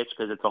watch him pitch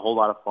because it's a whole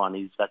lot of fun.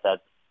 He's got that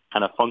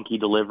kind of funky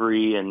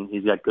delivery, and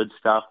he's got good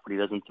stuff, but he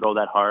doesn't throw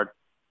that hard.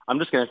 I'm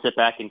just going to sit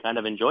back and kind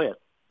of enjoy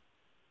it.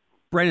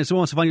 Brandon, so who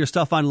wants to find your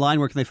stuff online?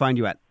 Where can they find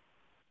you at?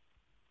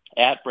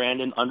 At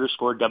Brandon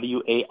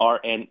 _WARNE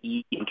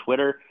on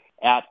Twitter,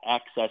 at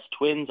Access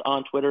Twins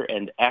on Twitter,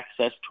 and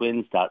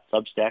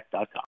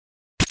accesstwins.substack.com.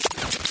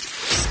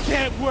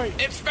 Can't wait.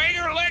 It's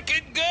finger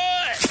licking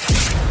good.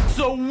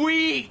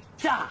 Sweet.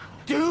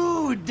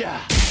 Dude.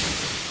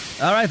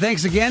 All right,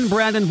 thanks again,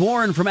 Brandon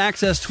Warren from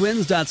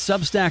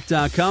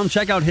AccessTwins.substack.com.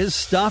 Check out his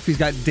stuff. He's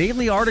got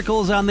daily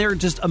articles on there,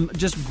 just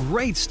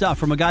great stuff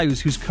from a guy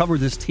who's covered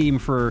this team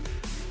for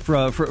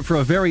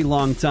a very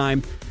long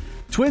time.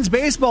 Twins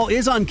baseball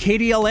is on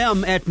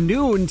KDLM at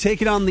noon,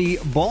 taking on the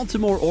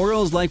Baltimore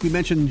Orioles, like we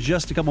mentioned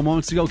just a couple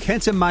moments ago.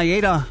 Kenta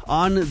Maeda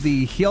on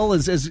the hill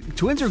as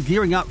Twins are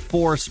gearing up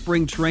for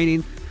spring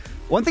training.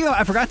 One thing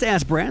I forgot to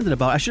ask Brandon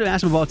about, I should have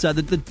asked him about,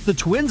 the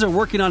Twins are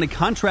working on a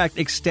contract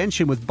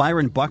extension with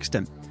Byron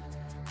Buxton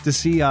to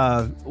see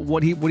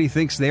what he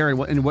thinks there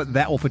and what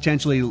that will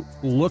potentially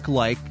look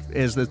like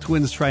as the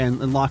Twins try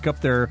and lock up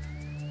their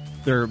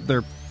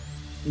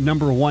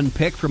number 1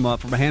 pick from a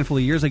handful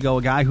of years ago,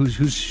 a guy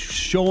who's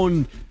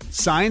shown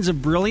signs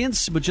of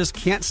brilliance but just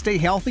can't stay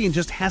healthy and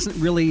just hasn't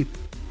really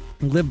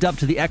lived up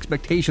to the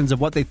expectations of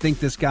what they think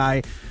this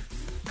guy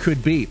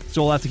could be.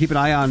 So we'll have to keep an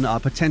eye on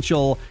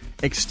potential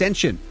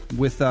extension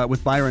with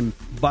Byron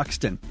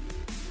Buxton.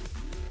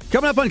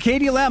 Coming up on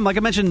KDLM, like I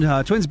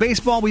mentioned, Twins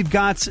baseball, we've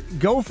got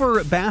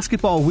Gopher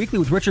Basketball Weekly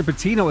with Richard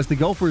Pitino as the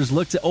Gophers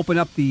look to open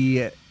up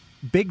the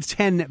Big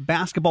Ten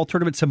basketball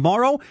tournament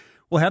tomorrow.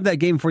 We'll have that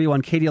game for you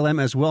on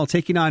KDLM as well,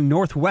 taking on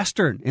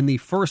Northwestern in the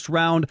first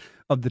round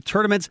of the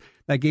tournament.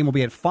 That game will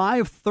be at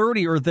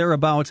 5:30 or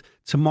thereabout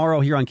tomorrow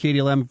here on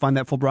KDLM. Find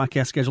that full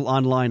broadcast schedule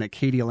online at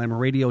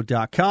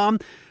KDLMradio.com.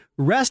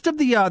 Rest of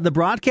the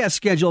broadcast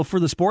schedule for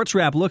the Sports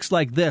Wrap looks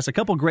like this. A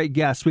couple great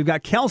guests. We've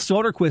got Cal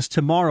Soderquist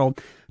tomorrow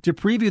to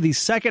preview the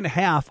second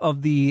half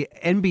of the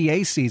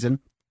NBA season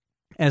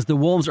as the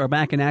Wolves are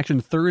back in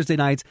action Thursday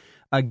night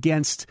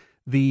against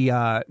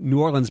the New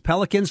Orleans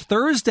Pelicans.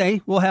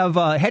 Thursday, we'll have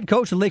head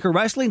coach of the Laker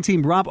wrestling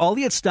team, Rob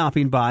Elliott,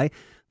 stopping by.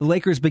 The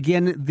Lakers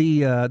begin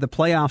the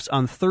playoffs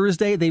on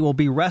Thursday. They will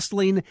be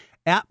wrestling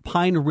at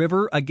Pine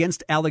River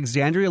against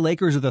Alexandria.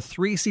 Lakers are the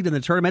 3 seed in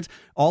the tournament.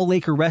 All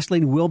Laker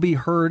wrestling will be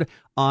heard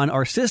on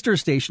our sister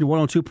station,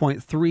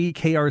 102.3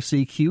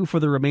 KRCQ, for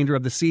the remainder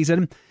of the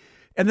season.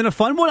 And then a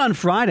fun one on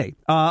Friday.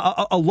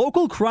 A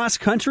local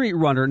cross-country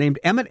runner named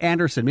Emmett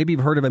Anderson. Maybe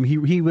you've heard of him.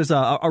 He was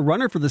a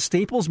runner for the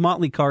Staples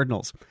Motley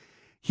Cardinals.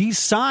 He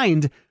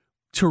signed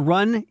to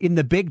run in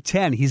the Big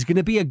Ten. He's going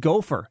to be a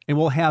Gopher, and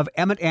we'll have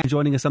Emmett Anderson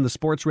joining us on the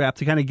Sports Wrap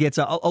to kind of get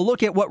a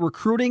look at what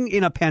recruiting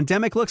in a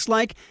pandemic looks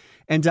like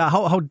and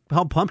how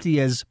pumped he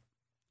is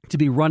to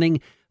be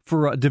running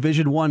for a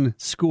Division I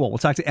school. We'll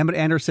talk to Emmett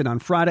Anderson on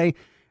Friday.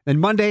 Then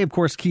Monday, of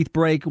course, Keith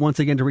Brake once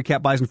again to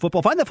recap Bison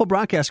football. Find the full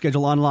broadcast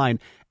schedule online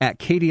at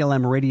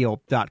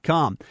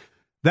KDLMradio.com.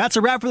 That's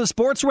a wrap for the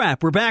Sports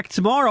Wrap. We're back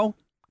tomorrow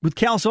with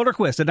Cal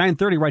Soderquist at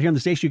 9:30 right here on the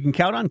station you can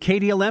count on.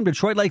 KDLM,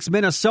 Detroit Lakes,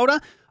 Minnesota.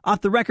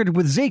 Off the Record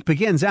with Zeke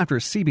begins after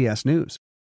CBS News.